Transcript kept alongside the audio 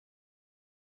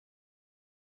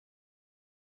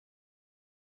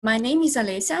My name is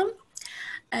Alesia,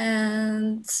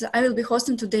 and I will be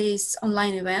hosting today's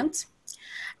online event.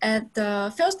 At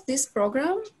first, this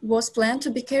program was planned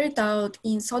to be carried out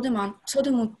in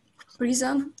Seodaemun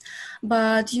Prison,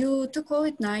 but due to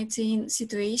COVID-19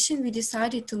 situation, we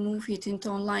decided to move it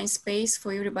into online space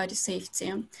for everybody's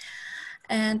safety.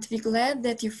 And we're glad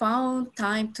that you found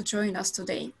time to join us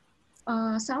today.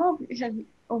 Some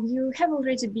of you have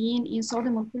already been in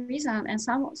Seodaemun Prison, and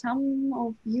some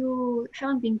of you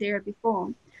haven't been there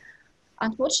before.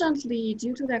 Unfortunately,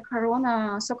 due to the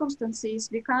corona circumstances,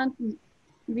 we can't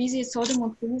visit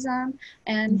Seodaemun Prison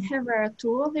and have a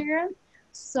tour there.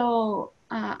 So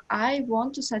I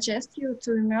want to suggest you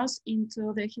to immerse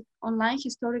into the online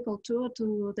historical tour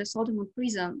to the Seodaemun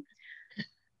Prison.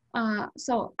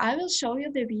 So I will show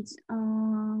you the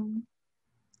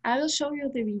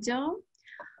video.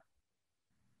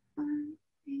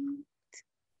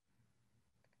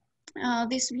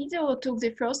 This video took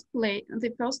the first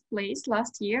place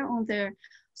last year on the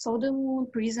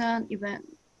Seodaemun Prison event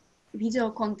video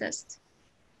contest.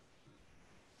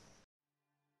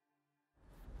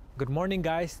 Good morning,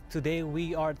 guys. Today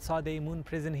we are at Seodaemun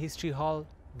Prison History Hall.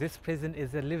 This prison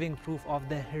is a living proof of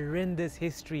the horrendous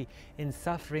history and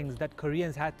sufferings that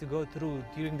Koreans had to go through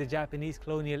during the Japanese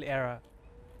colonial era.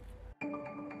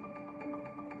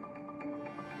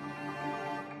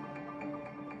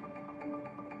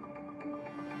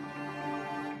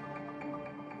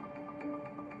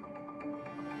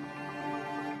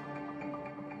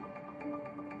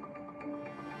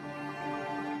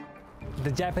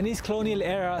 The Japanese colonial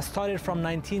era started from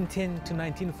 1910 to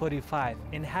 1945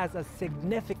 and has a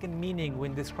significant meaning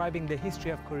when describing the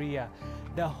history of Korea.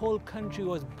 The whole country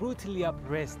was brutally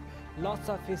oppressed. Lots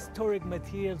of historic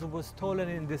materials were stolen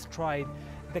and destroyed.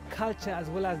 The culture as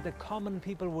well as the common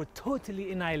people were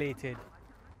totally annihilated.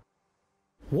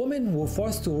 Women were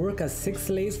forced to work as sex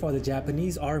slaves for the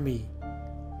Japanese army.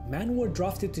 Men were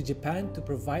drafted to Japan to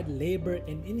provide labor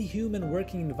in inhuman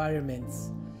working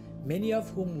environments, many of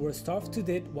whom were starved to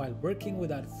death while working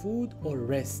without food or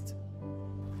rest.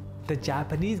 The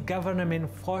Japanese government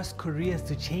forced Koreans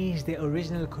to change their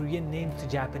original Korean names to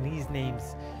Japanese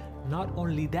names. Not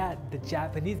only that, the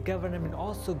Japanese government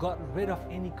also got rid of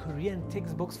any Korean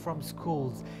textbooks from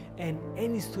schools, and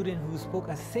any student who spoke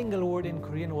a single word in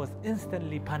Korean was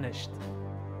instantly punished.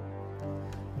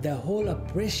 The whole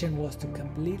oppression was to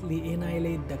completely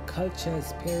annihilate the culture,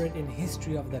 spirit, and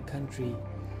history of the country.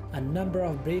 A number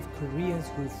of brave Koreans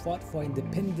who fought for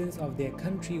independence of their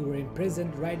country were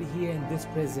imprisoned right here in this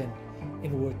prison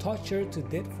and were tortured to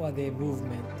death for their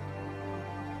movement.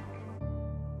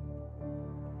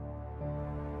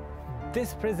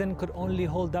 This prison could only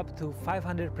hold up to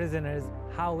 500 prisoners.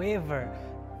 However,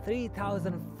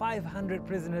 3,500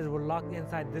 prisoners were locked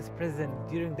inside this prison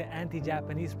during the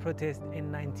anti-Japanese protest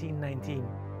in 1919.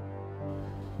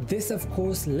 This, of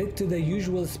course, led to the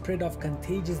usual spread of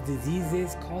contagious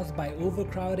diseases caused by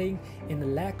overcrowding and a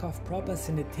lack of proper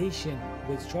sanitation,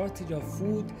 with shortage of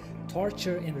food,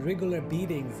 torture, and regular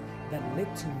beatings that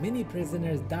led to many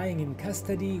prisoners dying in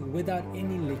custody without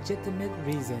any legitimate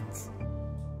reasons.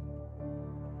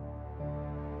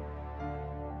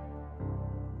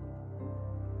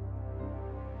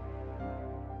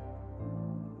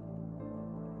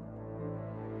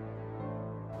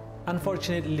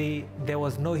 Unfortunately, there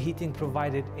was no heating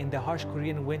provided in the harsh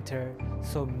Korean winter,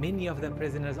 so many of the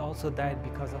prisoners also died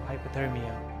because of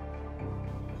hypothermia.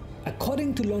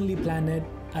 According to Lonely Planet,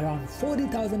 around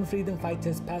 40,000 freedom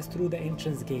fighters passed through the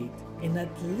entrance gate, and at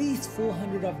least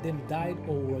 400 of them died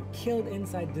or were killed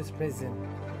inside this prison,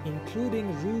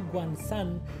 including Ru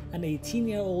Gwan-san, an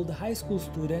 18-year-old high school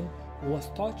student who was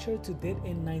tortured to death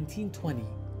in 1920.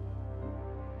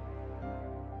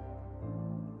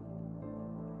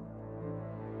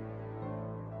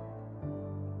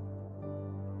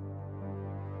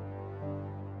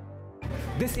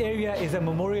 This area is a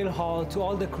memorial hall to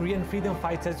all the Korean freedom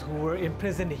fighters who were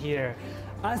imprisoned here.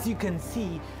 As you can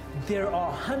see, there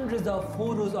are hundreds of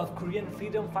photos of Korean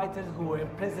freedom fighters who were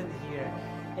imprisoned here.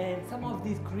 And some of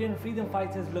these Korean freedom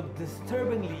fighters look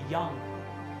disturbingly young.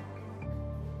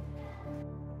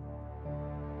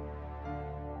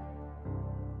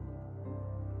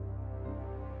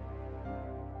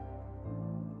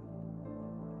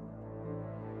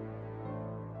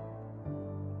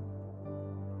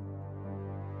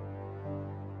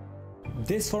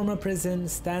 This former prison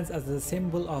stands as a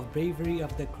symbol of bravery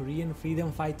of the Korean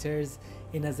freedom fighters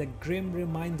and as a grim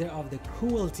reminder of the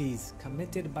cruelties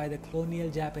committed by the colonial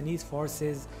Japanese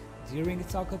forces during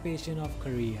its occupation of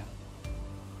Korea.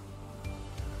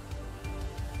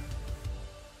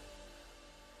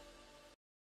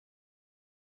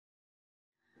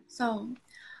 So,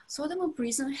 Seodaemun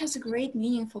Prison has a great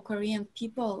meaning for Korean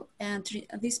people, and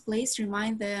this place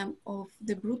reminds them of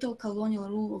the brutal colonial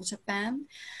rule of Japan,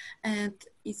 and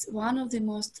it's one of the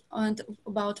most and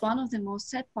about one of the most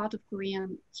sad part of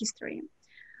Korean history.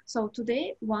 So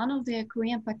today, one of the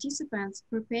Korean participants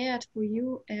prepared for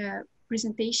you a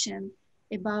presentation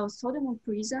about Seodaemun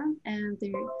Prison and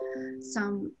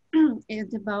some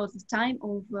and about the time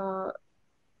of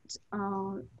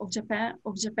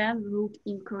Japan ruled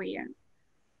in Korea.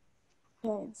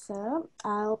 Okay, so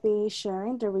I'll be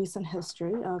sharing the recent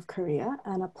history of Korea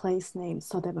and a place named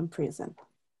Seodaemun Prison.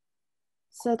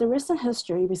 So the recent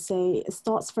history, we say, it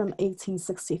starts from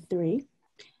 1863,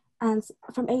 and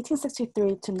from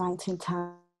 1863 to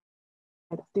 1910,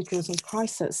 the Jerusalem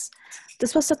crisis.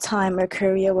 This was a time where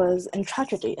Korea was in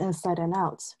tragedy inside and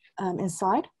out.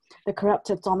 Inside, the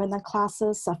corrupted dominant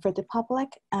classes suffered the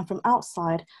public, and from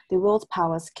outside, the world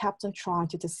powers kept on trying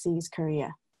to seize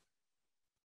Korea.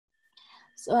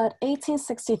 So at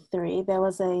 1863, there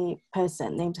was a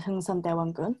person named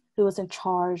Funday who was in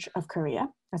charge of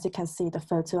Korea, as you can see the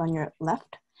photo on your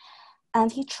left.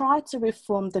 And he tried to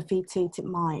reform the defeated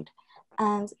mind.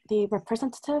 And the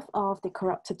representative of the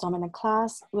corrupted dominant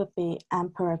class would be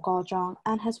Emperor Gojong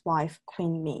and his wife,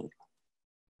 Queen Min.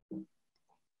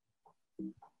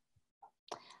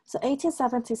 So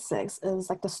 1876 is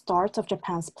like the start of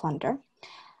Japan's plunder.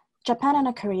 Japan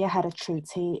and Korea had a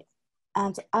treaty,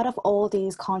 and out of all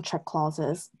these contract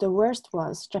clauses, the worst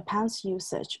was Japan's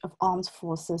usage of armed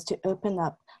forces to open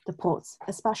up the ports,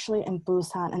 especially in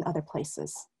Busan and other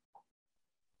places.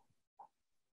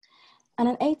 And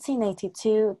in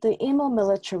 1882, the Imo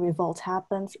military revolt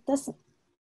happened. This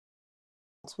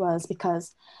was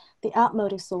because the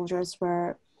outmoded soldiers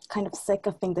were kind of sick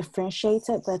of being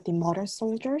differentiated with the modern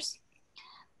soldiers.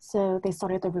 So they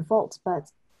started the revolt,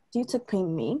 but due to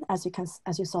Queen Min, as you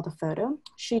saw the photo,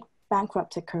 she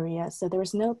bankrupted Korea, so there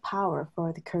was no power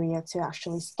for the Korea to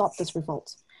actually stop this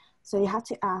revolt. So you had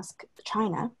to ask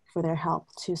China for their help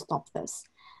to stop this.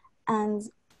 And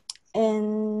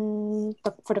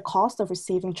for the cost of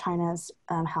receiving China's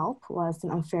help was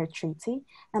an unfair treaty.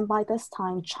 And by this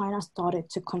time, China started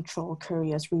to control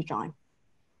Korea's region.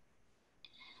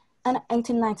 And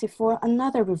in 1894,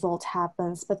 another revolt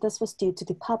happens, but this was due to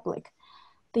the public.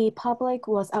 The public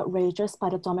was outrageous by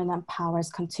the dominant power's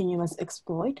continuous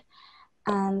exploit,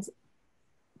 and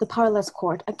the powerless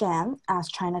court again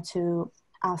asked China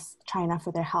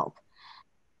for their help,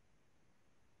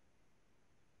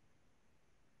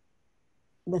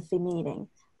 with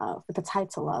the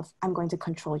title of "I'm going to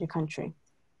control your country."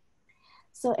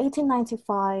 So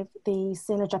 1895, the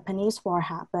Sino-Japanese War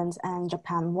happens, and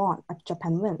Japan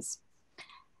wins.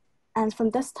 And from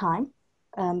this time,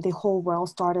 the whole world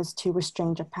started to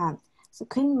restrain Japan. So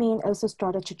Queen Min also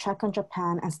started to check on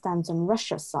Japan and stands on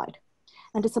Russia's side.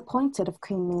 And disappointed of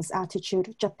Queen Min's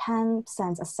attitude, Japan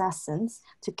sends assassins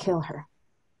to kill her.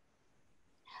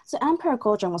 So Emperor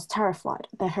Gojong was terrified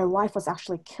that her wife was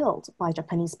actually killed by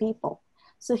Japanese people.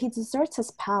 So he deserts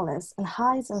his palace and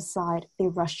hides inside the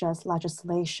Russia's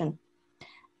legislation.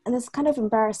 And it's kind of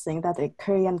embarrassing that the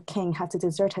Korean king had to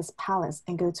desert his palace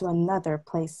and go to another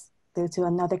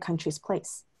country's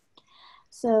place.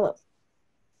 So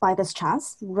by this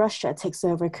chance, Russia takes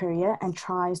over Korea and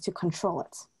tries to control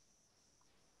it.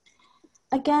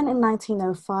 Again, in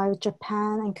 1905,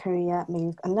 Japan and Korea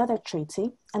made another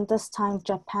treaty, and this time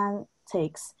Japan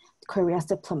takes Korea's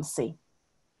diplomacy.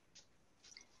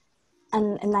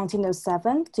 And in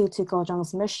 1907, due to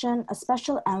Gojong's mission, a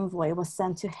special envoy was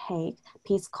sent to Hague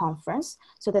Peace Conference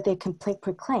so that they can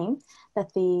proclaim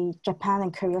that the Japan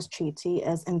and Korea's treaty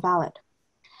is invalid.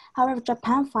 However,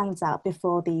 Japan finds out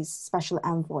before the special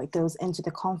envoy goes into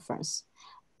the conference.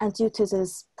 And due to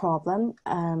this problem,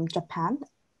 Japan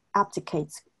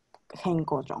abdicates King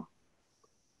Gojong.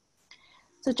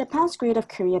 So Japan's greed of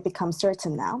Korea becomes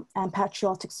certain now, and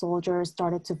patriotic soldiers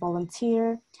started to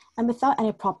volunteer, and without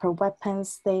any proper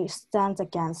weapons, they stand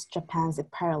against Japan's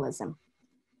imperialism.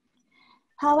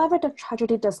 However, the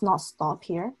tragedy does not stop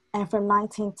here, and from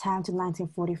 1910 to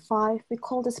 1945, we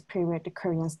call this period the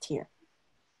Korean's Tear.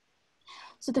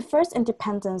 So the first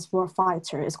independence war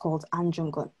fighter is called An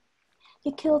Jung-gun.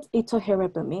 He killed Ito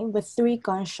Hirobumi with 3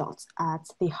 gunshots at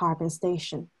the Harbin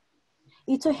station.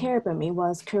 Ito Hirobumi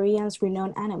was Korea's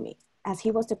renowned enemy, as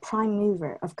he was the prime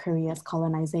mover of Korea's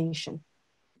colonization.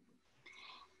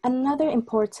 Another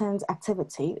important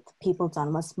activity people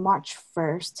done was March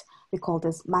 1st. We call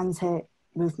this Manse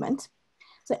movement.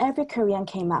 So every Korean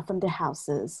came out from their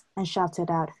houses and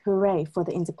shouted out, "Hooray for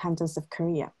the independence of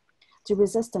Korea," to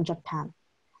resist in Japan.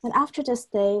 And after this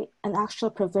day, an actual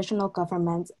provisional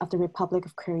government of the Republic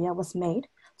of Korea was made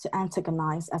to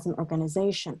antagonize as an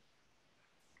organization.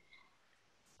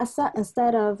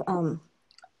 Instead of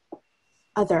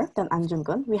other than An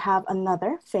Jung-gun, we have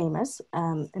another famous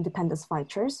independence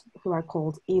fighters who are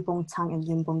called Lee Bong-chang and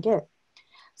Yoon Bong-gil.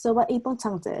 So what Lee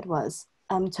Bong-chang did was,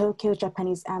 Tokyo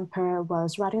Japanese emperor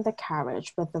was riding the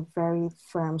carriage with a very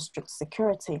firm, strict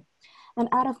security. And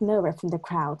out of nowhere from the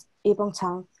crowd, Lee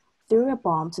Bong-chang threw a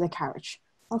bomb to the carriage.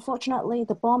 Unfortunately,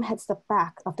 the bomb hits the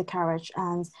back of the carriage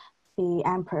and the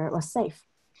emperor was safe.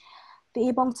 The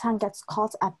Lee Bong-chang gets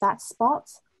caught at that spot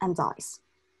and dies.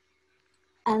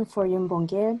 And for Yoon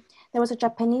Bong-gil, there was a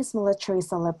Japanese military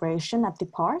celebration at the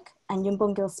park, and Yoon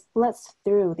Bong-gil splits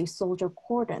through the soldier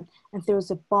cordon and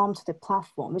throws a bomb to the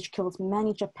platform, which killed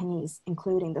many Japanese,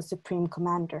 including the supreme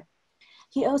commander.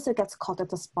 He also gets caught at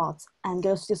the spot and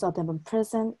goes to Seodaemun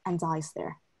Prison and dies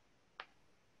there.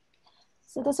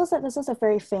 So this was a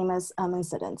very famous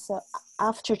incident. So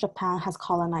after Japan has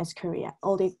colonized Korea,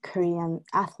 all the Korean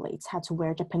athletes had to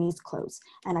wear Japanese clothes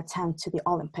and attend to the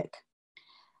Olympic.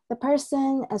 The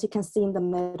person, as you can see in the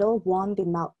middle, won the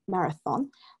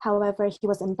marathon. However, he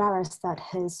was embarrassed that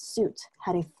his suit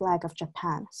had a flag of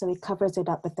Japan, so he covers it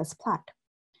up with this plaque.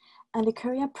 And the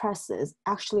Korean presses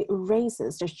actually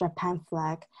erases the Japan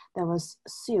flag that was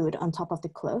sewed on top of the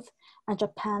cloth, and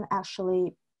Japan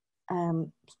actually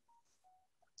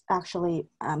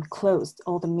closed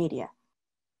all the media.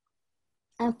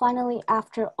 And finally,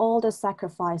 after all the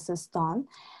sacrifices done,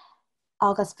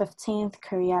 August 15th,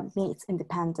 Korea meets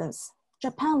independence.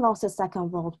 Japan lost the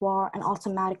Second World War and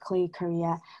automatically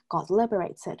Korea got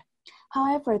liberated.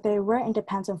 However, there were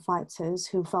independent fighters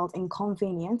who felt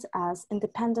inconvenient as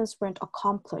independence weren't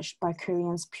accomplished by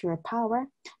Koreans' pure power,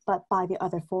 but by the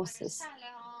other forces.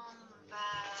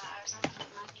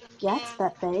 Yet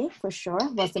that day, for sure,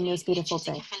 was the most beautiful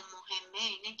day.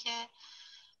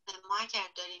 ما اگر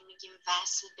داریم میگیم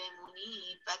وصل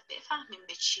بمونید باید بفهمیم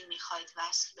به چی میخواید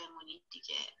وصل بمونید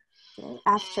دیگه.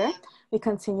 After we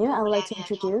continue, I would like to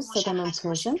introduce Seodaemun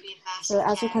Prison. So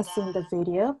as you can see in the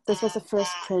video, this was the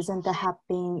first prison that had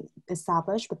been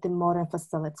established with the modern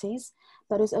facilities,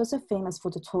 but is also famous for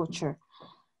the torture.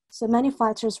 So many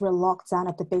fighters were locked down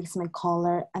at the basement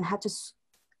collar and had to,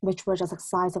 which were just the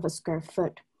size of a square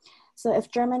foot. So if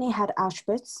Germany had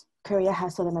Auschwitz, Korea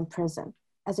has Seodaemun Prison.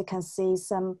 As you can see,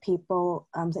 some people,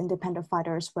 the independent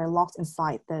fighters, were locked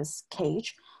inside this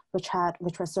cage,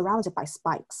 which was surrounded by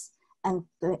spikes. And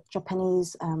the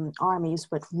Japanese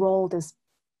armies would roll this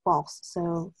box,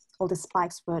 so all the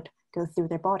spikes would go through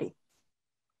their body.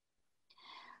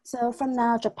 So from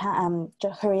now,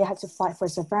 Korea had to fight for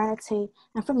sovereignty,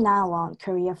 and from now on,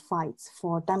 Korea fights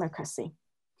for democracy.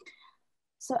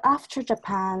 So after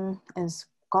Japan was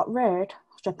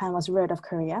rid of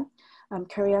Korea,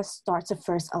 Korea starts the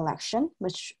first election,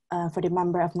 which for the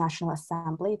member of National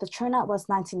Assembly, the turnout was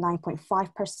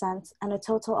 99.5%, and a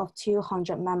total of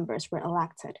 200 members were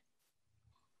elected.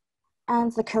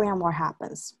 And the Korean War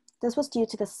happens. This was due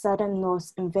to the sudden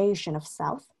North invasion of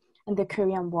South, and the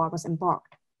Korean War was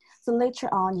embarked. So later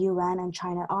on, UN and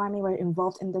China Army were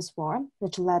involved in this war,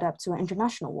 which led up to an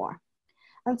international war.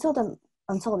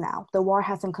 Until now, the war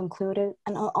hasn't concluded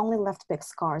and only left big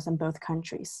scars in both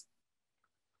countries.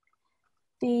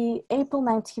 The April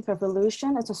 19th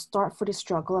revolution is a start for the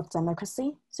struggle of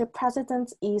democracy. So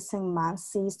President Lee Seung-man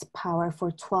seized power for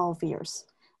 12 years,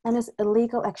 and his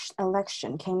illegal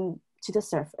election came to the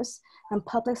surface, and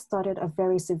public started a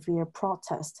very severe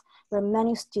protest where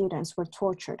many students were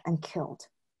tortured and killed.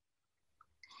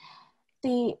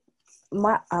 The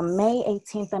May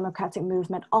 18th democratic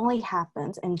movement only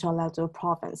happened in Jeollado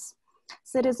province.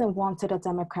 Citizens wanted a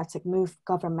democratic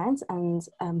government and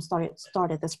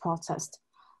started this protest.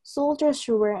 Soldiers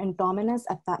who were in dominance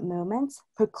at that moment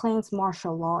proclaimed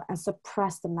martial law and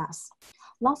suppressed the mass.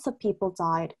 Lots of people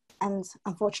died, and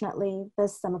unfortunately,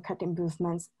 this democratic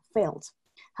movement failed.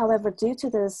 However, due to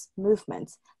this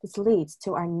movement, this leads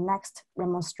to our next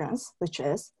remonstrance, which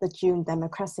is the June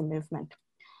Democracy Movement.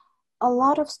 A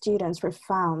lot of students were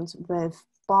found with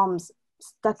bombs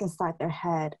stuck inside their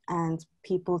head and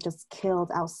people just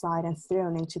killed outside and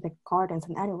thrown into the gardens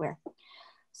and anywhere.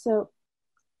 So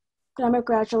Glamour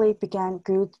gradually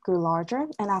grew larger,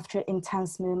 and after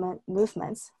intense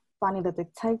movements, finally the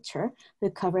dictator, who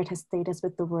covered his status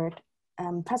with the word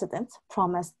president,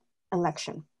 promised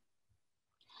election.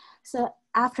 So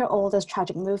after all those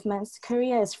tragic movements,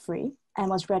 Korea is free and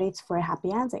was ready for a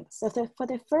happy ending. So for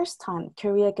the first time,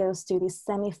 Korea goes to the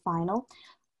semi-final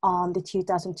on the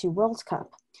 2002 World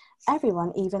Cup.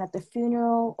 Everyone, even at the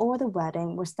funeral or the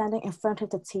wedding, were standing in front of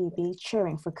the TV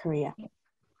cheering for Korea.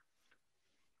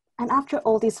 And after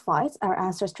all these fights our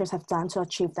ancestors have done to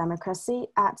achieve democracy,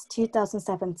 at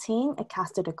 2017, it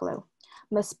casted a glow.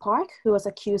 Ms. Park, who was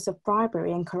accused of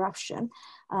bribery and corruption,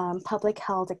 public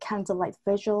held a candlelight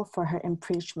vigil for her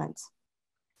impeachment.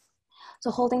 So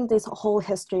holding this whole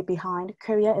history behind,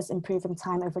 Korea is improving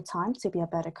time over time to be a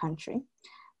better country.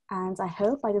 And I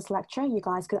hope by this lecture, you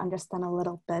guys could understand a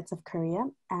little bit of Korea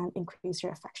and increase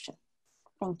your affection.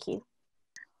 Thank you.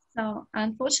 So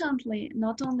unfortunately,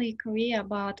 not only Korea,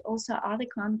 but also other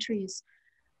countries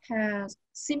has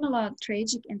similar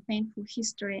tragic and painful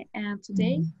history. And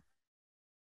today,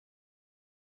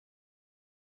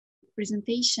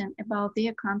 presentation about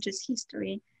their country's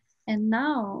history. And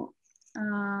now,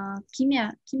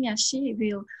 Kimia Shi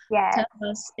will tell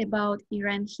us about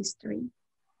Iran history.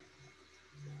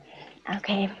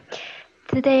 Okay.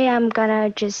 Today I'm gonna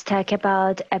just talk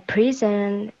about a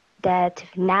prison that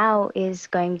now is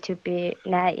a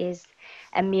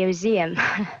museum.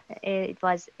 It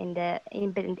was in the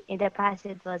past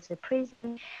it was a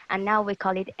prison, and now we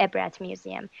call it Ebrat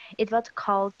Museum. It was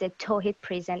called the Tawhid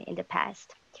prison in the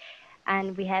past,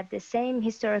 and we have the same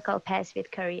historical past with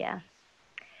Korea.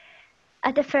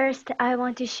 At the first, I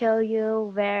want to show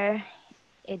you where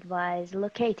it was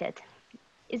located.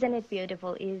 Isn't it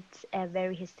beautiful? It's a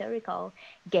very historical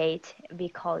gate. We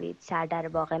call it Sardar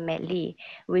Bagh Melli,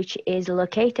 which is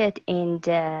located in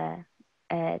the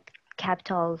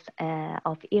capital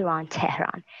of Iran,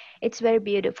 Tehran. It's very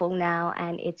beautiful now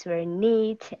and it's very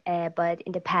neat, but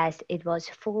in the past it was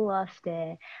full of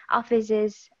the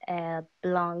offices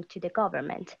belonged to the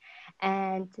government.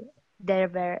 And there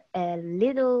were a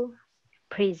little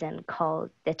prison called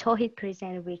the Tawhid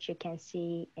prison, which you can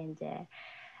see in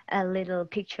a little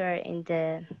picture in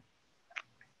the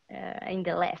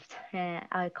left.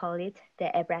 I call it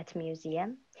the Ebrat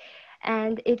Museum.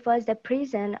 And it was the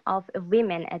prison of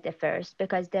women at the first,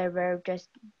 because there were just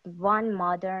one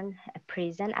modern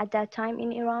prison at that time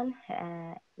in Iran.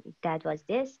 That was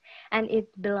this, and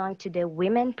it belonged to the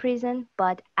women prison.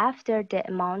 But after the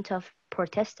amount of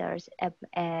protesters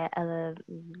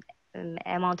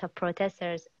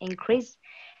increased,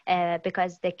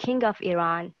 because the king of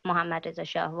Iran, Mohammad Reza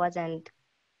Shah, wasn't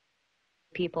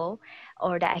people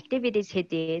or the activities he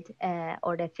did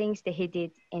or the things that he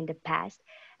did in the past.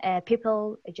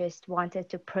 People just wanted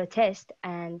to protest,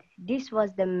 and this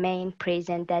was the main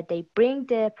prison that they bring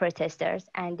the protesters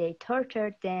and they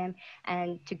tortured them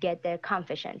and to get their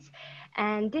confessions.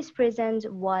 And this prison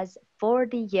was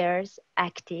 40 years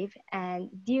active,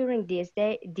 and during these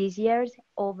years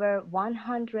over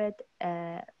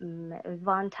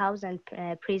 1,000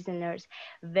 prisoners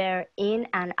were in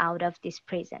and out of this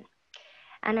prison.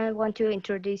 And I want to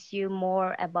introduce you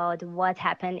more about what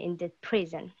happened in the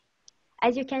prison.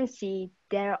 As you can see,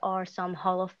 there are some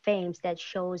Hall of Fames that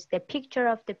shows the picture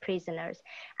of the prisoners,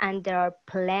 and there are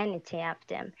plenty of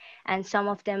them. And some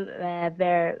of them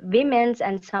were women's,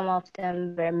 and some of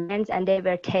them were men's, and they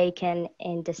were taken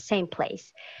in the same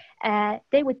place.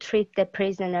 They would treat the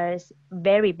prisoners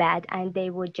very bad, and they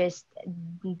would just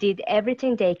did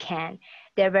everything they can.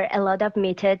 There were a lot of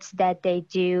methods that they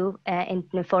do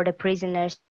for the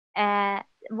prisoners.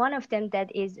 One of them that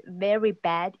is very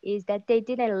bad is that they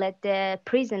didn't let the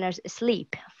prisoners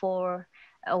sleep for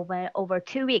over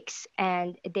 2 weeks,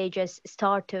 and they just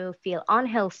start to feel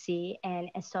unhealthy and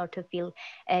start to feel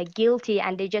guilty,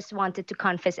 and they just wanted to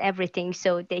confess everything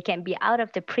so they can be out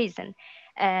of the prison.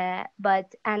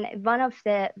 But one of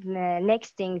the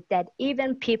next things that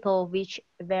even people who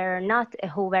were not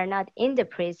in the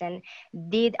prison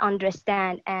did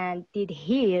understand and did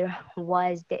hear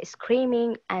was the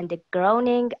screaming and the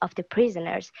groaning of the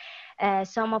prisoners.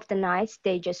 Some of the nights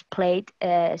they just played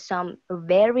some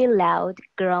very loud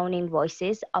groaning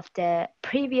voices of the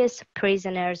previous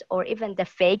prisoners or even the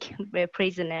fake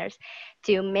prisoners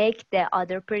to make the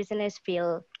other prisoners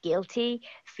feel guilty,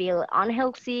 feel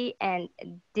unhealthy, and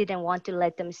didn't want to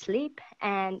let them sleep.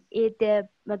 And the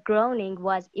groaning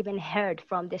was even heard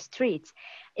from the streets.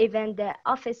 Even the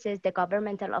offices, the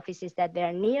governmental offices that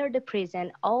were near the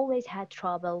prison always had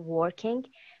trouble working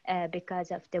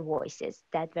because of the voices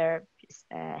that were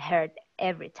heard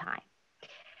every time.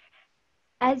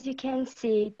 As you can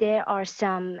see, there are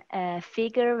some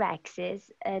figure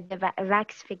waxes, the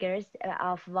wax figures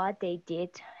of what they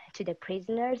did to the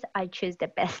prisoners. I choose the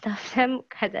best of them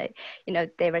because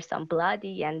there were some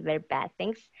bloody and very bad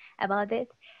things about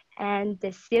it. And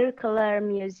the circular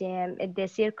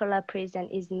prison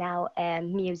is now a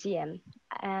museum.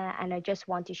 And I just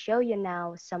want to show you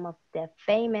now some of the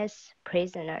famous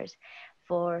prisoners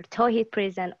for Tawhid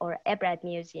prison or Ebrat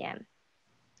Museum.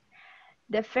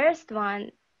 The first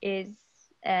one is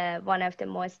one of the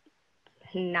most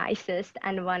nicest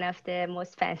and one of the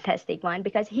most fantastic one,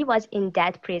 because he was in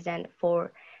that prison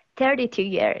for 32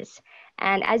 years.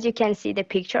 And as you can see the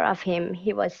picture of him,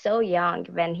 he was so young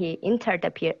when he entered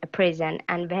the prison,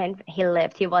 and when he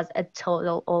left, he was a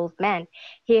total old man.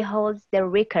 He holds the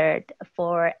record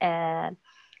for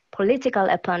political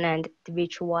opponent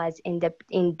which was in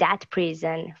that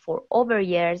prison for over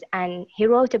years, and he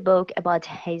wrote a book about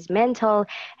his mental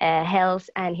health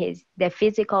and the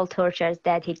physical tortures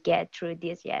that he get through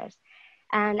these years.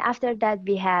 And after that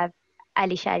we have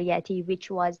Ali Shariati,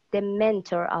 which was the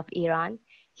mentor of Iran.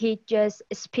 He gave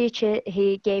speeches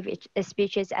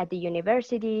at the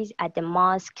universities, at the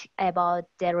mosque, about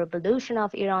the revolution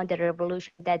of Iran, the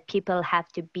revolution that people have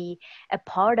to be a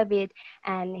part of it.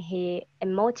 And he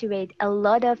motivated a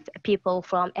lot of people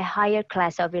from a higher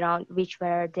class of Iran, which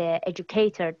were the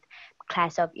educated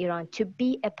class of Iran, to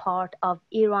be a part of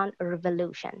Iran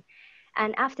revolution.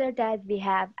 And after that, we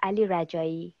have Ali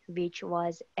Rajai, which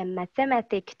was a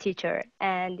mathematic teacher.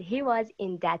 And he was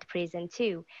in that prison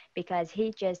too, because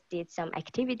he just did some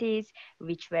activities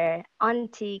which were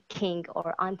anti-king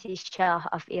or anti-Shah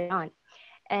of Iran.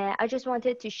 I just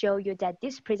wanted to show you that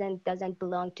this prison doesn't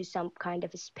belong to some kind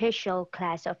of special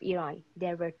class of Iran.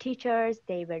 There were teachers,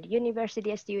 they were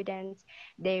university students,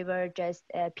 they were just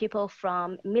people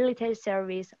from military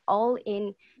service, uh, all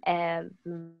in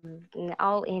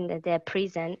the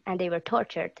prison, and they were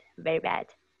tortured very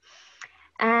bad.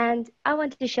 And I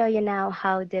want to show you now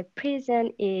how the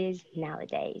prison is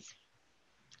nowadays.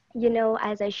 You know,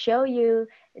 as I show you,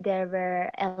 there were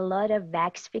a lot of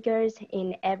wax figures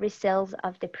in every cells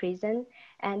of the prison,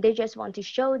 and they just want to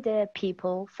show the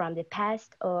people from the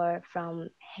past or from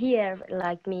here,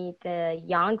 like me, the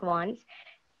young ones,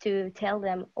 to tell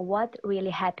them what really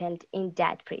happened in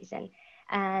that prison.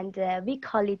 And we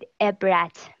call it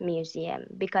Ebrat Museum,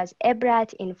 because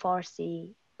Ebrat in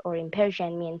Farsi or in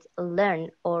Persian means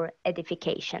learn or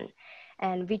edification.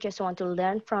 And we just want to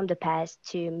learn from the past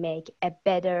to make a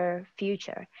better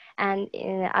future. And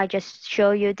I just show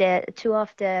you the two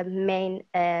of the main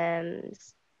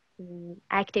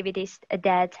activities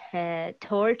that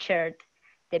tortured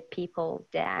the people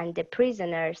and the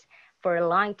prisoners for a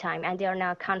long time, and they are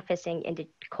now confessing in the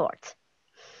court.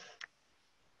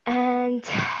 And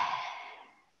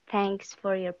thanks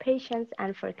for your patience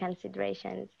and for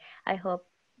considerations. I hope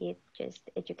it just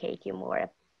educate you more.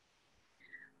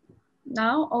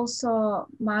 Now also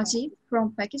Majid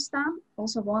from Pakistan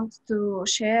also wants to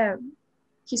share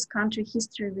his country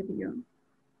history with you.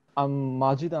 I'm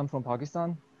Majid, I'm from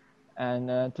Pakistan,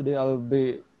 and today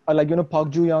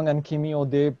Park Ju-young and Kimio,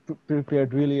 they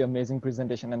prepared really amazing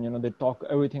presentation, and they talk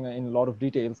everything in a lot of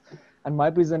details. And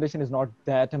my presentation is not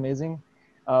that amazing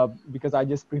because I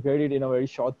just prepared it in a very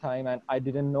short time, and I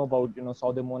didn't know about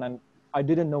Seodaemun, and I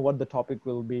didn't know what the topic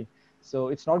will be. So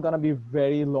it's not gonna be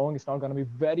very long. It's not gonna be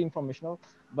very informational,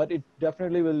 but it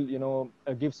definitely will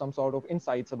give some sort of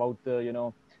insights about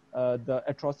the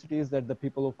atrocities that the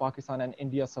people of Pakistan and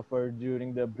India suffered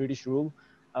during the British rule.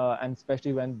 And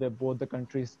especially when both the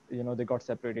countries, they got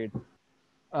separated.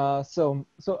 So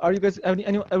are you guys,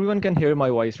 everyone can hear my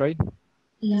voice, right?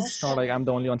 Yes. It's not like I'm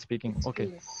the only one speaking.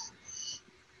 Okay.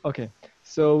 Okay.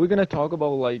 So we're going to talk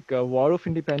about War of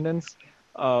Independence.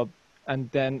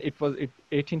 And then it was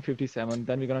 1857.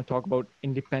 Then we're going to talk about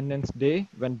Independence Day,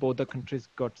 when both the countries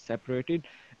got separated.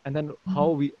 And then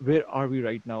where are we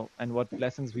right now, and what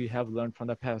lessons we have learned from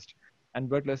the past, and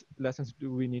what lessons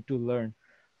do we need to learn.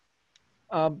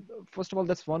 First of all,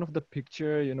 that's one of the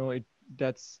picture,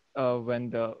 that's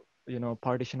when the,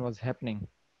 partition was happening.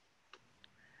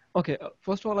 Okay,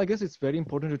 first of all, I guess it's very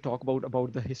important to talk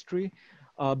about the history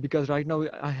because right now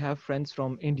I have friends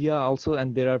from India also,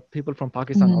 and there are people from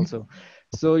Pakistan also.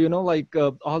 So,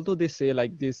 although they say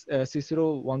like this,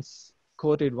 Cicero once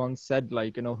said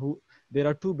there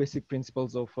are two basic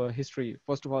principles of history.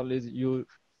 First of all is you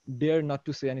dare not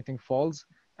to say anything false.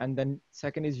 And then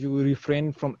second is you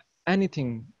refrain from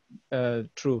anything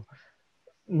true,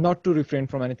 not to refrain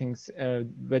from anything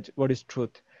what is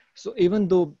truth. So even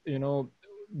though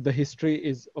the history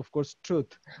is of course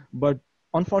truth, but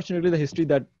unfortunately the history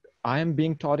that I am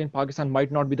being taught in Pakistan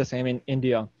might not be the same in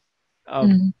India.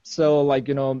 So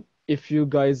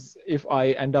if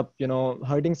I end up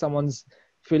hurting someone's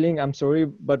feeling, I'm sorry,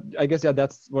 but I guess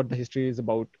that's what the history is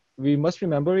about. We must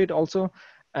remember it also.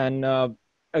 And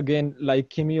again, like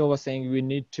Kimio was saying, we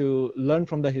need to learn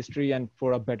from the history and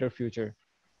for a better future.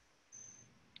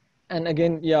 And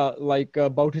again,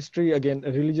 about history, again,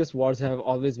 religious wars have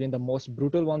always been the most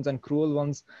brutal ones and cruel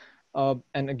ones.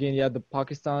 And again, the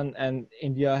Pakistan and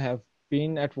India have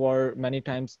been at war many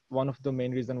times. One of the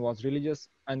main reason was religious,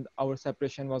 and our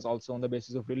separation was also on the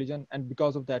basis of religion. And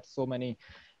because of that, so many,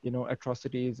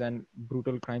 atrocities and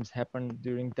brutal crimes happened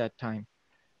during that time.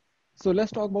 So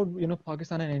let's talk about,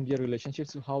 Pakistan and India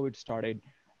relationships, how it started.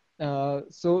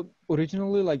 So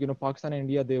originally, like, Pakistan and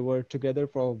India, they were together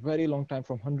for a very long time,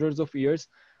 from hundreds of years.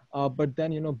 But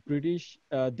then, British,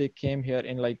 they came here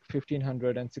in like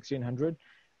 1500 and 1600,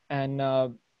 and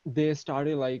they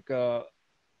started like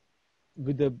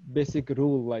with the basic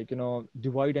rule, like,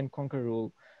 divide and conquer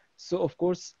rule. So of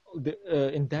course,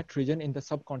 in that region, in the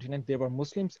subcontinent, there were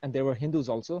Muslims and there were Hindus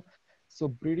also. So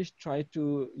British tried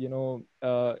to,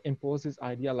 impose this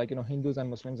idea, like, Hindus and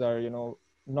Muslims are,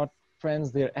 not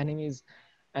friends, they're enemies.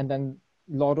 And then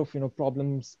a lot of,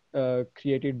 problems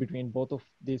created between both of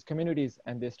these communities,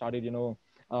 and they started,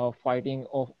 fighting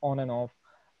off on and off.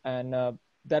 And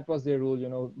that was their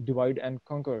rule, divide and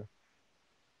conquer.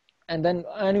 And then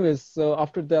anyways, so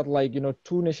after that, like,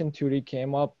 two nation theory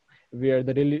came up, where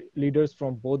the leaders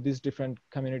from both these different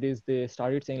communities, they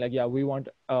started saying like, yeah, we want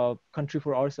a country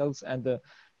for ourselves. And the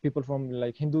people from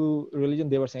like Hindu religion,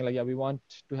 they were saying like, yeah, we want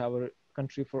to have a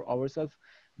country for ourselves.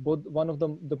 Both, one of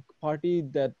them, the party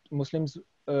that Muslims,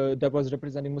 that was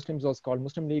representing Muslims, was called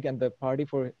Muslim League, and the party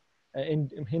for in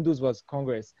Hindus was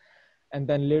Congress. And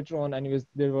then later on, anyways,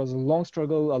 there was a long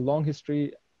struggle, a long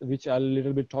history, which I'll a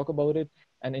little bit talk about it.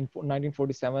 And in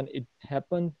 1947 it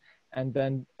happened. And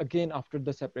then again, after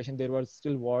the separation, there were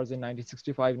still wars in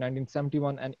 1965,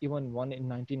 1971, and even one in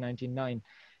 1999.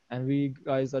 And we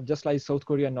guys are just like South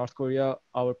Korea and North Korea.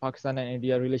 Our Pakistan and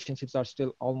India relationships are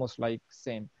still almost like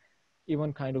same,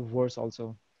 even kind of worse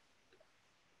also.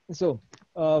 So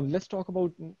let's talk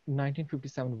about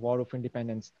 1957 War of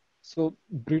Independence. So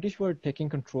British were taking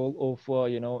control of,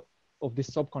 of this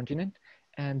subcontinent,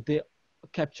 and they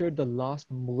captured the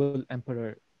last Mughal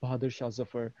emperor, Bahadur Shah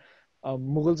Zafar.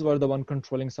 Mughals were the one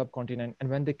controlling subcontinent, and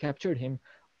when they captured him,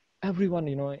 everyone,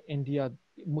 India,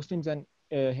 Muslims and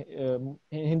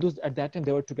Hindus at that time,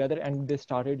 they were together, and they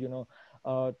started,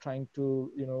 trying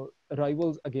to,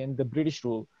 rivals again the British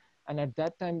rule. And at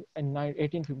that time, in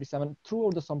 1857,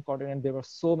 throughout the subcontinent, there were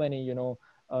so many,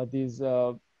 these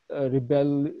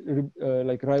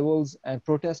like rivals and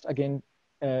protest against,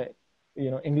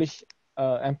 English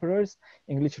emperors,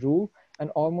 English rule, and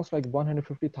almost like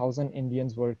 150,000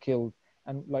 Indians were killed,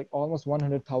 and like almost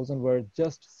 100,000 were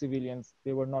just civilians.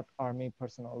 They were not army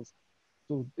personnel.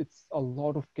 So it's a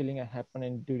lot of killing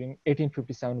happening during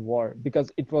 1857 war,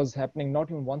 because it was happening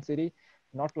not in one city,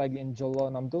 not like in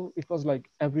Jollo, Namdo. It was like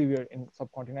everywhere in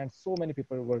subcontinent. So many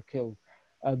people were killed.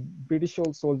 British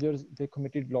soldiers, they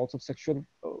committed lots of sexual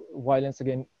violence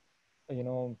against,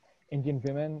 Indian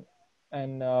women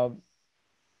and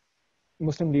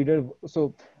Muslim leader.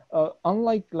 So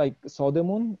unlike like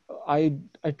Seodaemun, I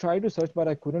tried to search, but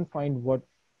I couldn't find what,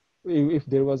 if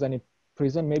there was any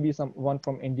prison, maybe someone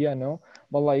from India, no.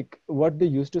 But like what they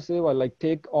used to say was like,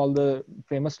 take all the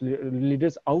famous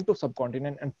leaders out of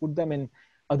subcontinent and put them in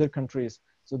other countries.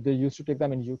 So they used to take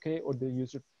them in UK, or they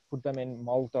used to put them in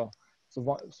Malta.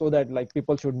 So that like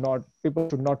people should not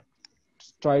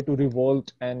try to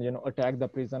revolt and, attack the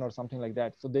prison or something like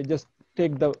that. So they just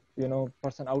take the,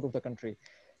 person out of the country.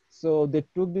 So they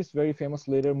took this very famous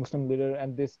leader, Muslim leader,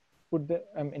 and they put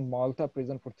them in Malta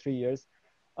prison for 3 years.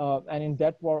 And in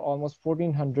that war, almost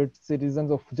 1,400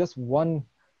 citizens of just one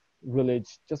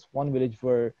village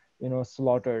were,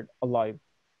 slaughtered alive.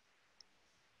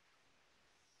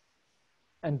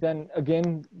 And then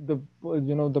again,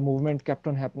 the movement kept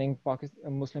on happening.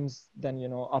 Pakistan Muslims, then,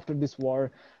 after this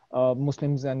war,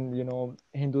 Muslims and,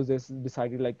 Hindus, they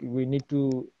decided like, we need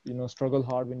to, struggle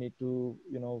hard. We need to,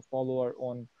 follow our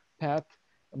own path.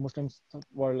 Muslims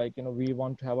were like, we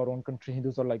want to have our own country.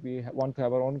 Hindus are like, we want to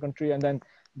have our own country. And then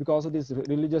because of this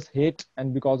religious hate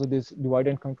and because of this divide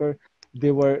and conquer,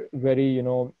 they were very,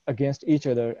 against each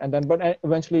other. And then, but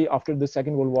eventually after the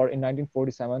Second World War in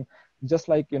 1947, just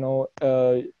like,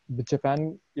 the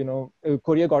Japan,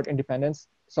 Korea got independence,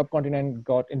 subcontinent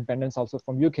got independence also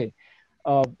from UK.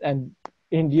 And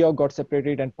India got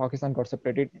separated and Pakistan got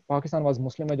separated. Pakistan was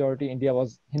Muslim majority, India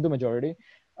was Hindu majority.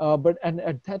 But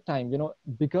at that time,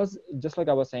 because just like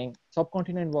I was saying,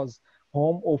 subcontinent was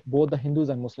home of both the Hindus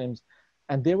and Muslims.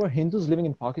 And there were Hindus living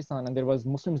in Pakistan and there was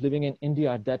Muslims living in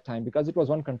India at that time, because it was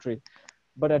one country.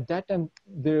 But at that time,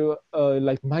 there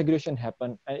like migration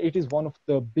happened, and it is one of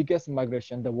the biggest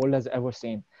migration the world has ever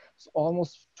seen. So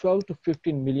almost 12 to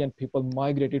 15 million people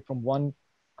migrated from one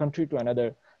country to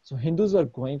another. So Hindus are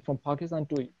going from Pakistan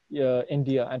to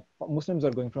India, and Muslims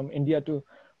are going from India to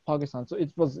Pakistan. So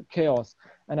it was chaos.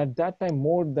 And at that time,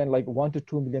 more than like 1 to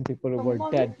 2 million people were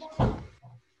dead.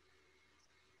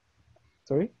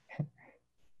 sorry.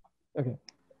 Okay.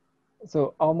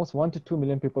 So almost 1 to 2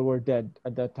 million people were dead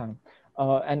at that time.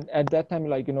 And at that time,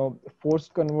 like,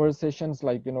 forced conversations,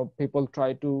 like, people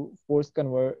try to force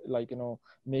convert, like,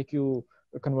 make you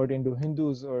convert into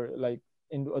Hindus or like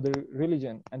into other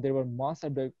religion. And there were mass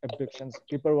abductions.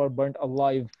 People were burnt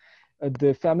alive.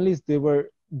 The families,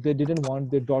 they didn't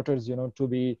want their daughters, to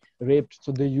be raped.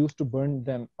 So they used to burn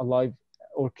them alive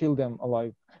or kill them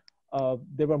alive.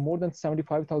 There were more than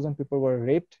 75,000 people were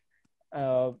raped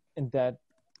in that,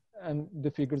 and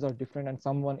the figures are different, and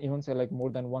someone even say like more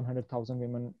than 100,000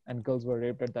 women and girls were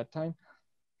raped at that time.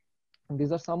 And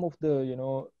these are some of the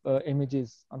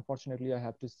images, unfortunately, I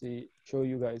have to show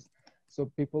you guys.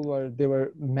 So they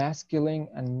were mass killing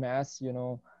and mass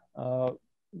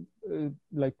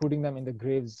like putting them in the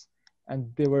graves, and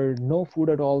there were no food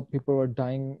at all. People were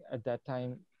dying at that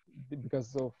time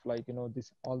because of like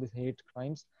all these hate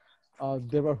crimes.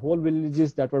 There were whole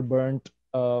villages that were burnt,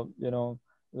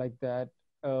 like that.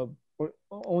 Uh,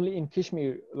 Only in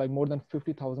Kashmir, like more than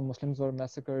 50,000 Muslims were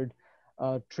massacred.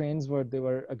 Trains they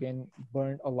were again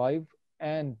burned alive,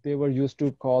 and they were used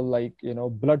to call like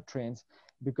blood trains,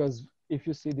 because if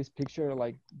you see this picture,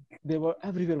 like they were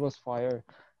everywhere was fire.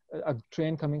 A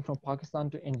train coming from Pakistan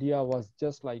to India was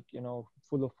just like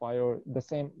full of fire. The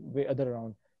same way other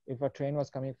around. If a train was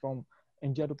coming from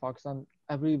India to Pakistan,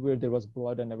 everywhere there was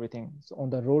blood and everything. So on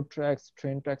the road tracks,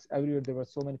 train tracks, everywhere there were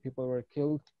so many people were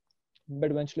killed.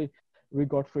 But eventually we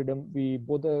got freedom.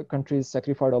 Both the countries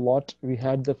sacrificed a lot. We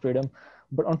had the freedom,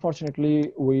 but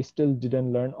unfortunately we still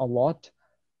didn't learn a lot.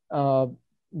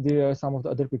 There are some of the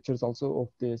other pictures also of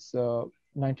this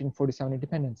 1947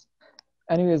 independence.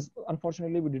 Anyways,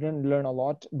 unfortunately, we didn't learn a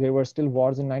lot. There were still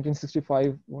wars in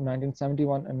 1965,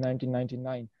 1971, and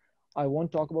 1999. I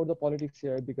won't talk about the politics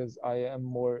here because I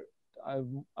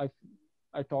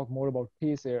talk more about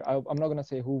peace here. I'm not gonna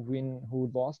say who win,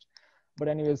 who lost, but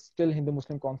anyways, still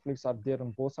Hindu-Muslim conflicts are there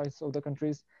on both sides of the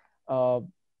countries,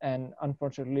 and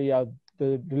unfortunately,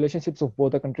 the relationships of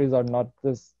both the countries are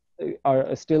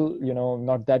still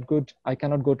not that good. I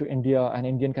cannot go to India, and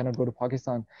Indian cannot go to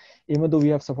Pakistan, even though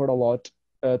we have suffered a lot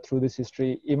through this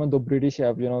history. Even though British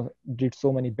have did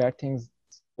so many bad things,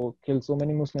 killed so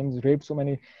many Muslims, raped so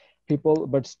many people,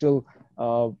 but still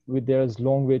there's a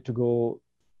long way to go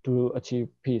to achieve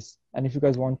peace. And if you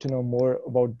guys want to know more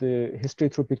about the history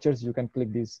through pictures, you can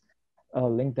click this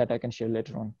link that I can share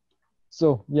later on.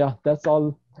 So yeah, that's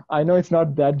all. I know it's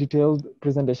not that detailed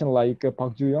presentation like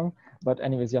Park Ju-young, but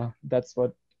anyways, yeah, that's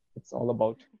what it's all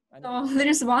about. So there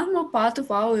is one more part of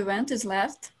our event is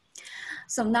left.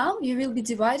 So now you will be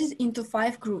divided into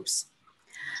 5 groups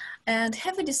and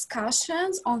have a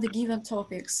discussions on the given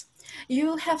topics. You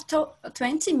will have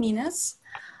 20 minutes,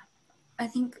 I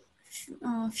think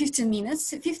 15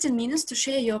 minutes to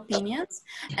share your opinions.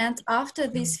 And after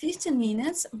these 15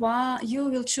 minutes, you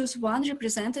will choose one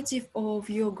representative of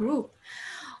your group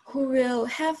who will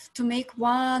have to make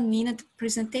 1 minute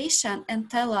presentation and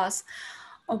tell us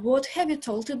what have you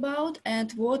told about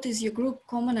and what is your group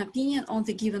common opinion on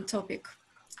the given topic.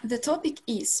 The topic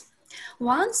is,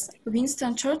 once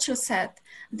Winston Churchill said,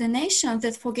 the nation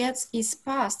that forgets its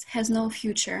past has no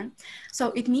future.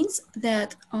 So it means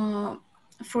that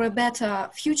for a better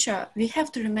future, we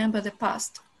have to remember the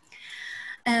past.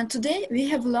 And today we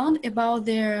have learned about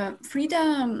their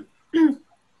freedom,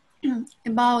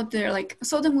 about their like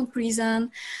Seodaemun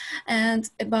Prison, and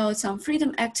about some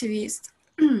freedom activists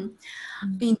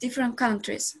in different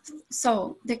countries.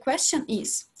 So the question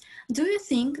is, do you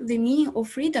think the meaning of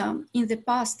freedom in the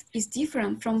past is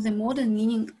different from the modern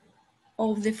meaning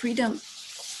of the freedom?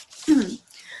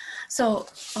 So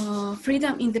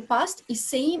freedom in the past is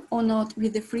same or not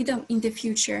with the freedom in the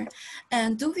future?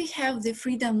 And do we have the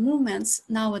freedom movements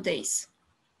nowadays?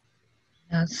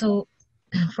 So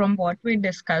from what we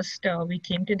discussed, we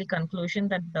came to the conclusion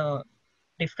that the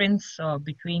difference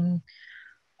between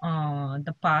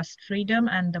the past freedom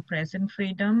and the present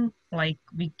freedom, like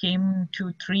we came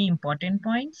to 3 important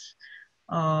points.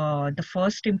 The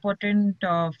first important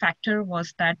factor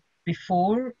was that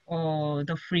before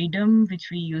the freedom which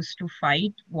we used to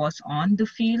fight was on the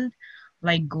field,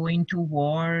 like going to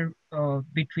war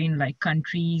between like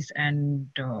countries, and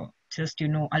just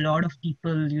a lot of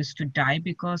people used to die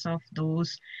because of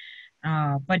those.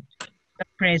 But the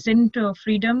present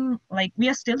freedom, like we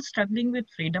are still struggling with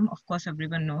freedom, of course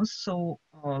everyone knows. So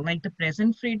like the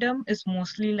present freedom is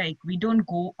mostly like we don't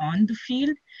go on the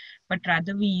field, but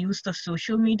rather we use the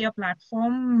social media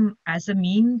platform as a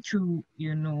mean to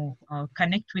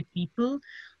connect with people.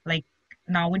 Like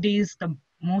nowadays the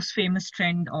most famous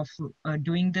trend of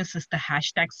doing this is the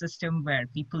hashtag system, where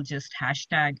people just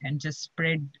hashtag and just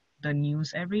spread the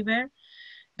news everywhere.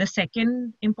 The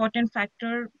second important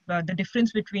factor, the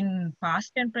difference between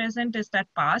past and present, is that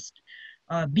past,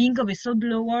 being a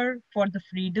whistleblower for the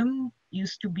freedom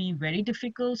used to be very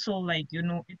difficult. So like, you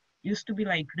know, it used to be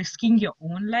like risking your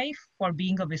own life for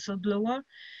being a whistleblower.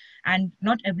 And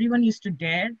not everyone used to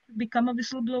dare to become a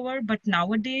whistleblower. But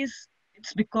nowadays,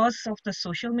 it's because of the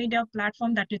social media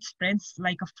platform that it spreads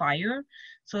like a fire.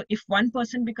 So if one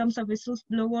person becomes a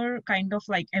whistleblower, kind of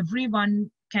like everyone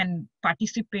can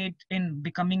participate in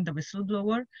becoming the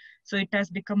whistleblower. So it has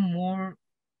become more,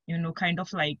 you know, kind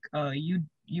of like you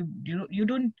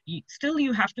don't still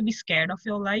you have to be scared of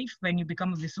your life when you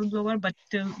become a whistleblower, but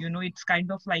still, you know, it's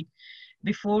kind of like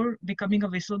before becoming a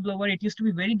whistleblower, it used to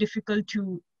be very difficult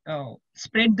to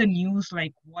spread the news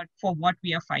like what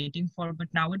we are fighting for. But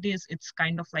nowadays it's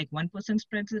kind of like one person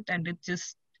spreads it and it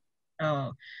just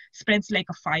spreads like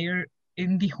a fire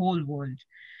in the whole world.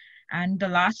 And the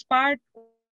last part,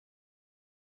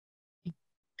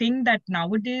 think that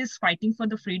nowadays fighting for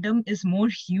the freedom is more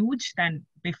huge than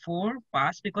before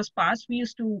past, because past we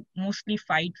used to mostly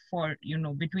fight for, you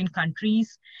know, between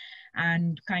countries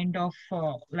and kind of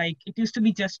like it used to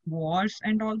be just wars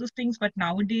and all those things. But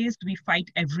nowadays we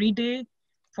fight every day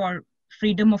for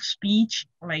freedom of speech,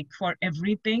 like for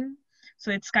everything. So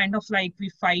it's kind of like we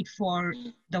fight for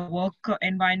the work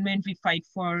environment, we fight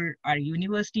for our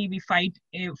university, we fight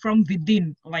from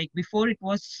within. Like before it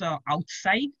was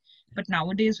outside, but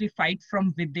nowadays we fight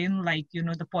from within, like, you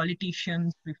know, the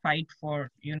politicians, we fight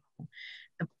for, you know,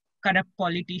 the corrupt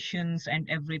politicians and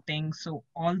everything. So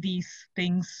all these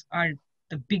things are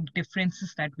the big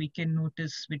differences that we can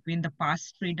notice between the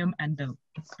past freedom and the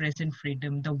present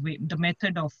freedom, the way, the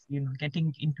method of, you know,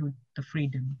 getting into the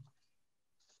freedom.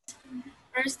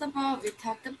 First of all, we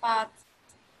talked about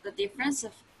the difference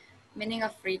of meaning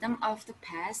of freedom of the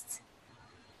past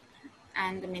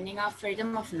and the meaning of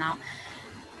freedom of now.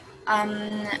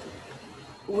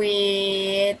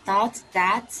 We thought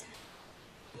that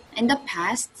in the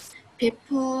past,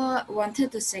 people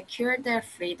wanted to secure their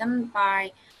freedom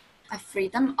by a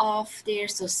freedom of their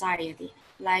society,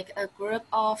 like a group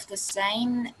of the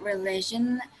same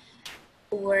religion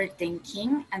or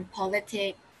thinking and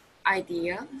politic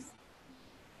ideas.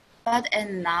 But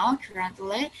and now,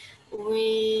 currently,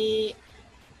 we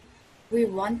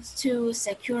want to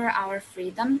secure our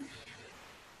freedom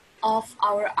of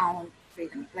our own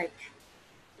freedom. Like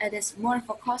it is more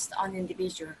focused on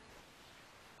individual.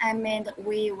 I mean,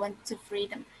 we want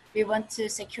to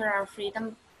secure our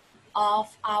freedom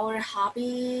of our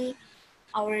hobby,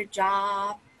 our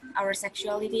job, our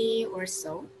sexuality, or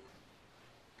so.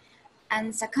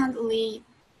 And secondly,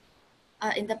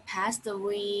 in the past,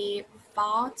 we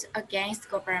fought against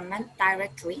government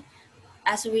directly.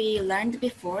 As we learned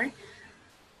before,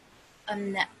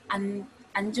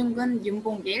 Anjungun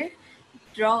Yumbongil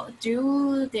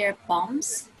drew their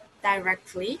bombs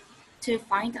directly to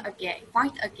fight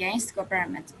against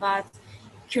government. But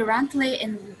currently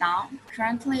in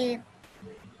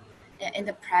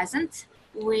the present,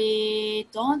 we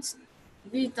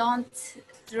don't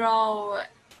throw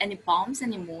any bombs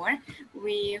anymore.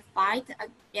 We fight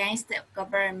against the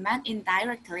government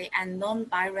indirectly and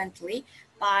non-violently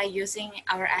by using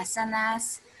our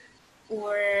SNS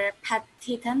or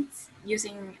petitions,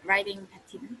 using writing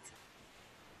petitions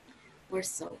or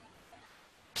so.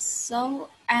 So,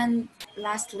 and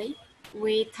lastly,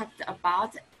 we talked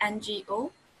about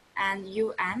NGO and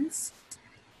UNs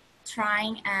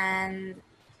trying and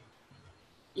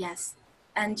yes,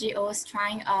 NGOs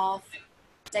trying of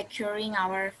securing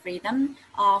our freedom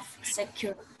of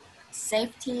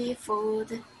safety,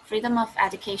 food, freedom of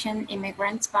education,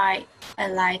 immigrants by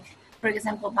like, for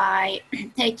example, by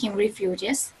taking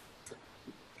refugees.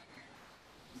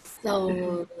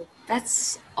 So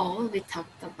that's all we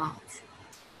talked about.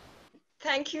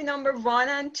 Thank you, number 1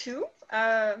 and 2.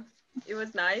 It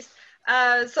was nice.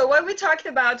 So what we talked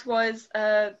about was,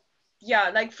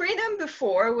 like freedom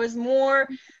before was more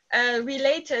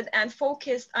related and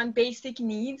focused on basic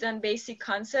needs and basic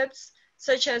concepts,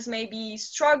 such as maybe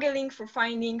struggling for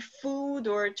finding food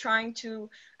or try to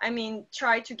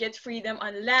get freedom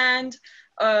on land,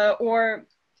 or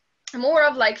more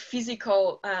of like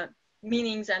physical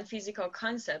meanings and physical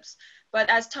concepts. But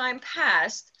as time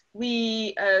passed,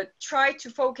 we tried to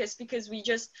focus, because we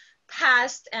just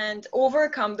passed and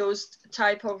overcome those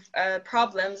type of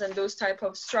problems and those type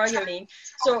of struggling.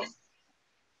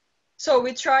 So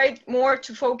we tried more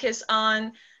to focus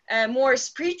on more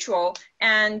spiritual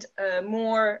and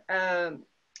more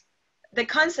the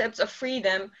concepts of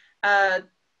freedom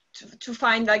to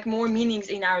find like more meanings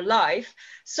in our life.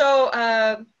 So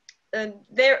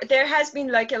there has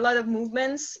been like a lot of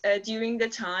movements during the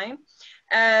time.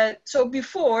 So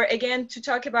before, again, to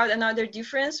talk about another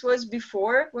difference was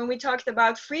before, when we talked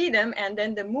about freedom and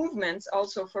then the movements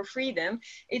also for freedom,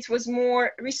 it was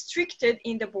more restricted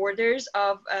in the borders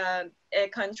of a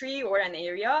country or an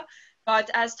area.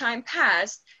 But as time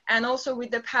passed, and also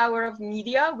with the power of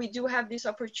media, we do have this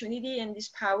opportunity and this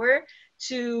power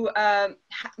to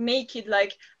make it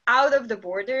like out of the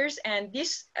borders. And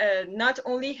this not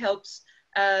only helps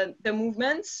the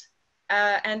movements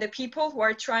and the people who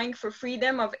are trying for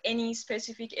freedom of any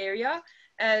specific area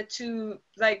to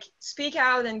like speak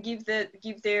out and give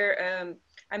their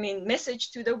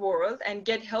message to the world and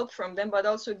get help from them, but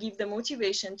also give the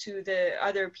motivation to the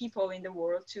other people in the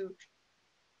world to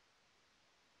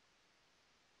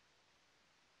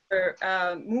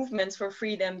movements for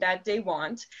freedom that they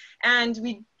want. And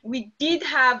we did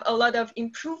have a lot of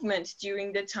improvement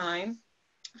during the time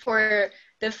for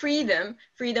the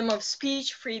freedom of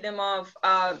speech, freedom of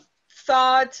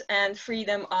thought, and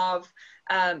freedom of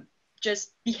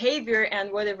just behavior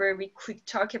and whatever we could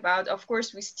talk about. Of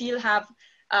course, we still have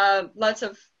lots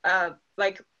of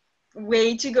like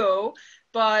way to go,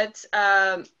 but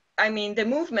I mean, the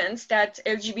movements that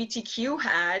LGBTQ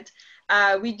had,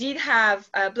 we did have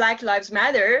Black Lives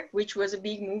Matter, which was a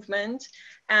big movement.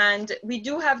 And we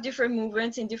do have different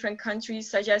movements in different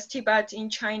countries, such as Tibet in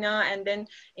China, and then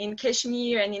in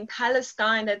Kashmir and in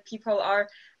Palestine, that people are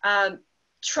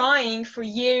trying for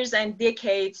years and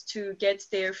decades to get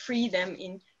their freedom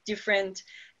in different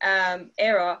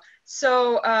era.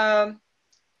 So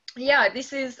yeah,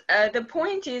 this is the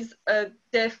point is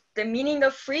the meaning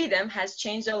of freedom has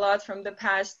changed a lot from the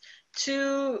past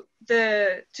to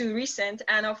recent,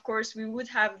 and of course we would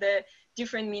have the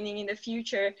different meaning in the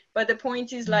future. But the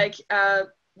point is like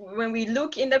when we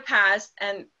look in the past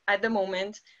and at the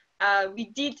moment, we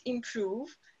did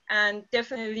improve, and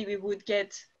definitely we would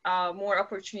get more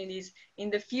opportunities in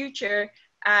the future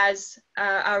as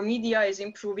our media is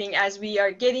improving, as we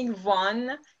are getting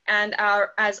one, and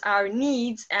as our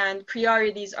needs and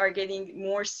priorities are getting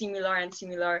more similar and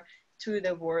similar to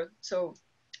the world. So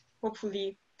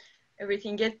hopefully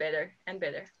everything gets better and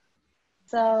better.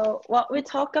 So what we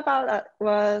talked about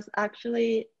was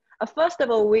actually, first of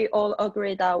all, we all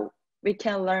agree that we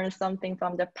can learn something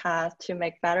from the past to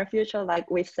make better future, like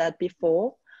we said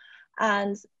before.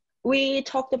 And we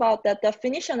talked about that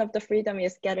definition of the freedom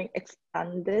is getting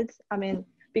expanded. I mean,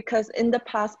 because in the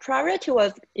past, priority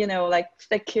was, you know, like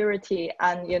security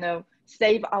and, you know,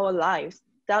 save our lives.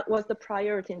 That was the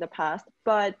priority in the past.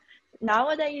 But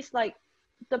nowadays, like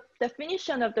the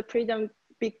definition of the freedom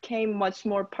became much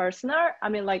more personal. I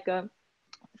mean, like a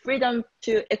freedom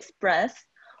to express,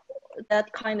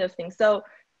 that kind of thing. So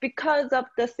because of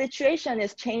the situation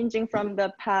is changing from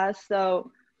the past,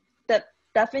 so the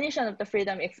definition of the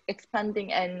freedom is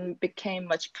expanding and became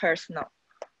much personal.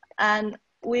 And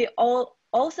we all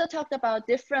also talked about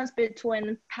difference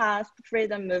between past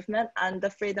freedom movement and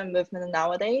the freedom movement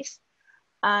nowadays.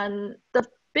 And the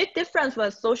big difference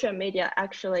was social media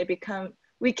actually become,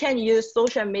 we can use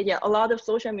social media, a lot of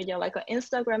social media like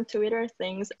Instagram, Twitter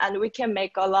things, and we can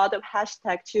make a lot of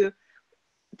hashtags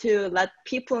to let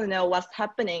people know what's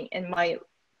happening in my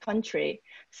country.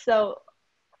 So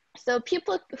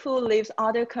people who live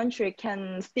other country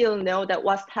can still know that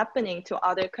what's happening to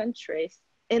other countries,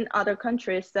 in other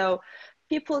countries. So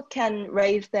people can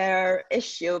raise their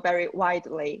issue very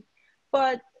widely.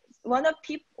 But one of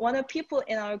people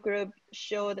in our group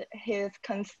showed his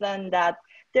concern that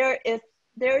there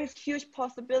is huge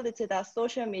possibility that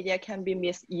social media can be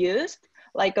misused,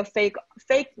 like a fake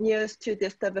news to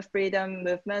disturb the freedom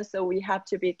movement. So we have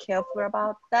to be careful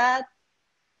about that,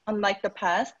 unlike the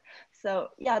past. So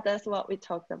yeah, that's what we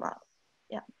talked about.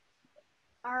 Yeah.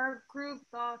 Our group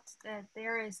thought that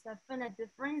there is definite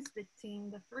difference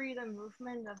between the freedom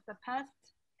movement of the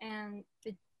past and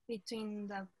between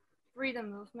the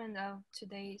freedom movement of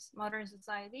today's modern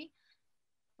society.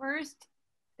 First,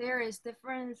 there is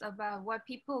difference about what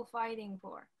people fighting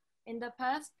for. In the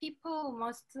past, people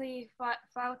mostly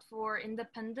fought for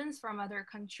independence from other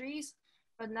countries,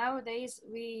 but nowadays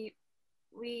we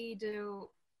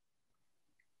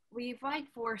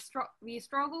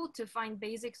struggle to find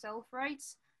basic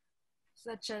self-rights,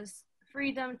 such as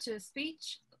freedom to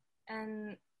speech,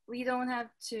 and we don't have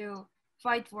to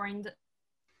fight for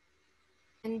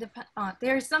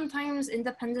there's sometimes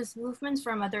independence movements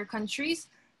from other countries,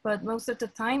 but most of the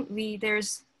time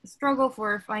there's a struggle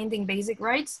for finding basic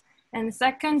rights. And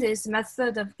second is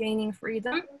method of gaining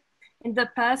freedom. In the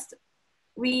past,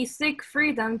 we seek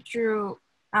freedom through,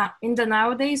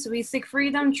 nowadays, we seek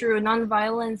freedom through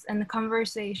nonviolence and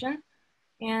conversation.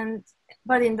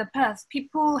 But in the past,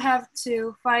 people have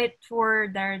to fight for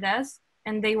their deaths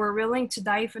and they were willing to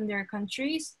die for their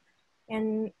countries.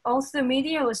 And also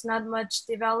media was not much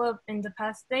developed in the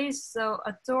past days, so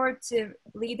authoritative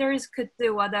leaders could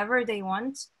do whatever they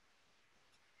want.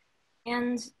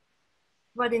 And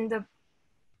but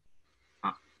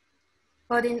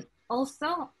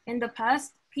also in the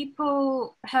past,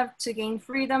 people have to gain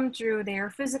freedom through their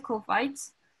physical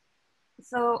fights.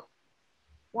 So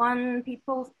one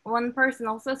person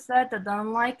also said that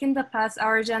unlike in the past,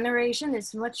 our generation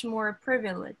is much more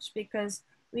privileged because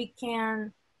we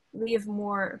can live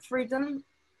more freedom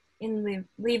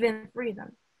live in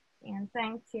freedom. And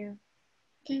thank you.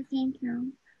 Okay, thank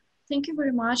you. Thank you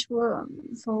very much for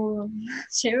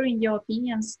sharing your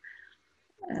opinions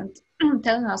and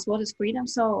telling us what is freedom.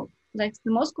 So, like,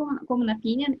 the most common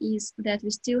opinion is that we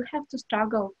still have to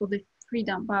struggle for the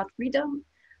freedom, but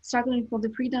struggling for the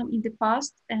freedom in the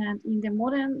past and in the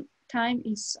modern time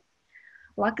is,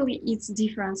 luckily, it's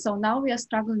different. So now we are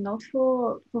struggling not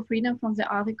for freedom from the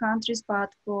other countries,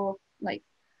 but for like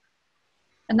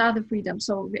another freedom.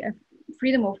 So we have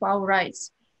freedom of our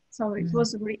rights. So it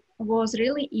was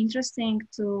really interesting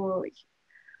to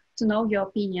know your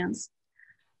opinions.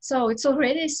 So it's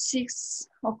already 6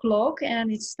 o'clock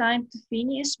and it's time to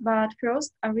finish. But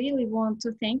first, I really want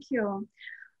to thank you.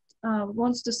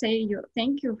 Wants to say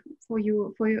thank you for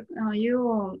you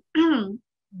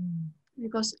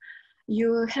because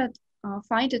you had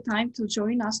find the time to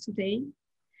join us today,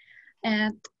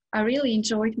 and I really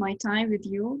enjoyed my time with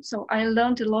you. So I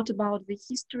learned a lot about the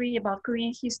history, about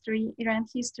Korean history, Iran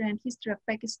history, and history of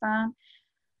Pakistan.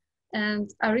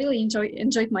 And I really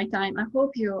enjoyed my time. I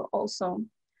hope you also.